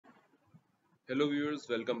Hello viewers,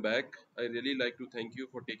 welcome back. I really like to thank you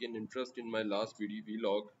for taking interest in my last video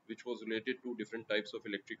vlog which was related to different types of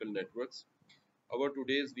electrical networks. Our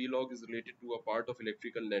today's vlog is related to a part of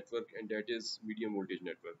electrical network and that is medium voltage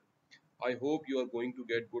network. I hope you are going to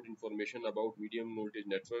get good information about medium voltage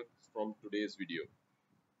network from today's video.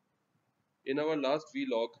 In our last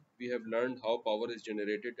vlog, we have learned how power is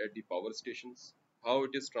generated at the power stations, how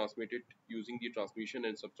it is transmitted using the transmission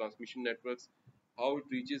and subtransmission networks, how it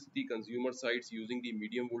reaches the consumer sites using the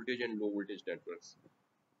medium voltage and low voltage networks.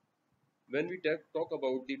 When we talk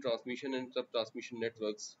about the transmission and subtransmission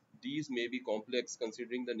networks, these may be complex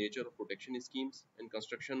considering the nature of protection schemes and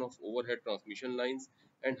construction of overhead transmission lines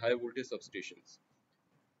and high voltage substations.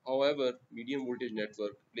 However, medium voltage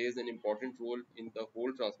network plays an important role in the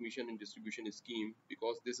whole transmission and distribution scheme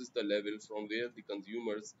because this is the level from where the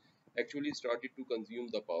consumers actually started to consume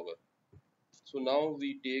the power. So now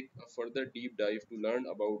we take a further deep dive to learn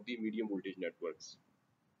about the medium voltage networks.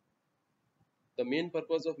 The main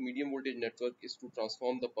purpose of medium voltage network is to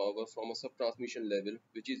transform the power from a sub-transmission level,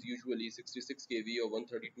 which is usually 66 kV or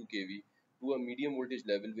 132 kV, to a medium voltage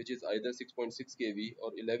level, which is either 6.6 kV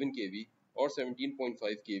or 11 kV or 17.5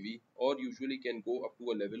 kV, or usually can go up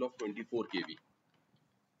to a level of 24 kV.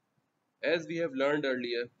 As we have learned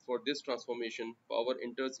earlier, for this transformation, power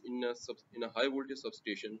enters in a high voltage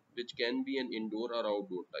substation, which can be an indoor or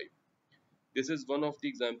outdoor type. This is one of the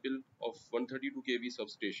example of 132 kV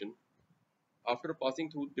substation. After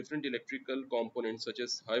passing through different electrical components such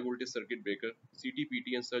as high voltage circuit breaker,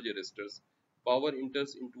 CTPT and surge arresters, power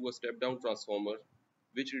enters into a step-down transformer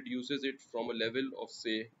which reduces it from a level of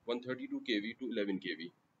say 132 kV to 11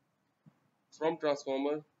 kV. From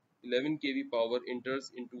transformer, 11 kV power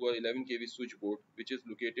enters into a 11 kV switchboard which is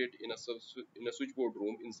located in a switchboard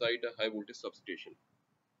room inside a high voltage substation.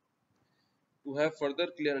 To have further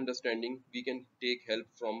clear understanding, we can take help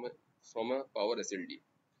from a power SLD.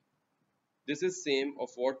 This is same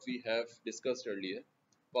of what we have discussed earlier.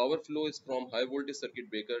 Power flow is from high voltage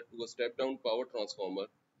circuit breaker to a step down power transformer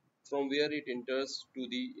from where it enters to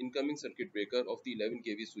the incoming circuit breaker of the 11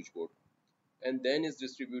 kV switchboard and then is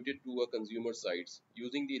distributed to a consumer sites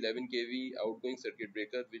using the 11 kV outgoing circuit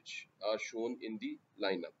breaker which are shown in the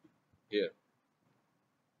lineup here.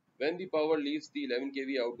 When the power leaves the 11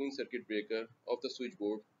 kV outgoing circuit breaker of the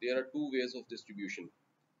switchboard, there are two ways of distribution,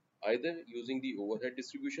 either using the overhead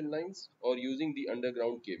distribution lines or using the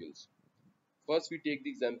underground cables. First, we take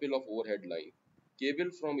the example of overhead line.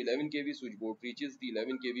 Cable from 11 kV switchboard reaches the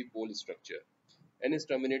 11 kV pole structure and is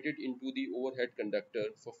terminated into the overhead conductor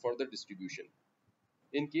for further distribution.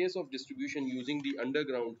 In case of distribution using the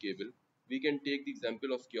underground cable, we can take the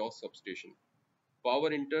example of kiosk substation.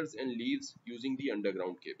 Power enters and leaves using the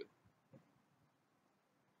underground cable.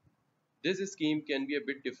 This scheme can be a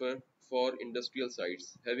bit different for industrial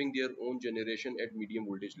sites having their own generation at medium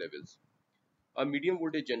voltage levels. A medium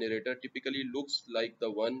voltage generator typically looks like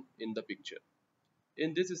the one in the picture.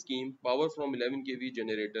 In this scheme, power from 11 kV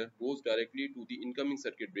generator goes directly to the incoming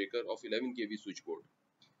circuit breaker of 11 kV switchboard.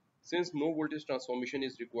 Since no voltage transformation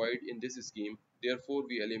is required in this scheme, therefore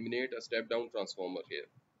we eliminate a step-down transformer here.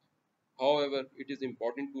 However, it is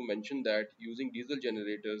important to mention that using diesel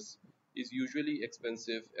generators is usually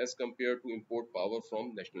expensive as compared to import power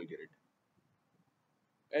from national grid.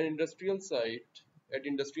 An industrial site At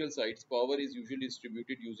industrial sites, power is usually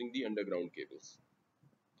distributed using the underground cables.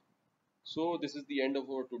 So this is the end of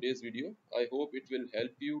our today's video. I hope it will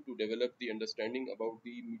help you to develop the understanding about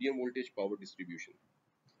the medium voltage power distribution.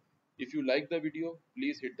 If you like the video,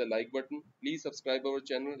 please hit the like button. Please subscribe our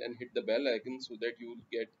channel and hit the bell icon so that you will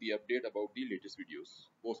get the update about the latest videos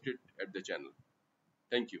posted at the channel.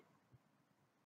 Thank you.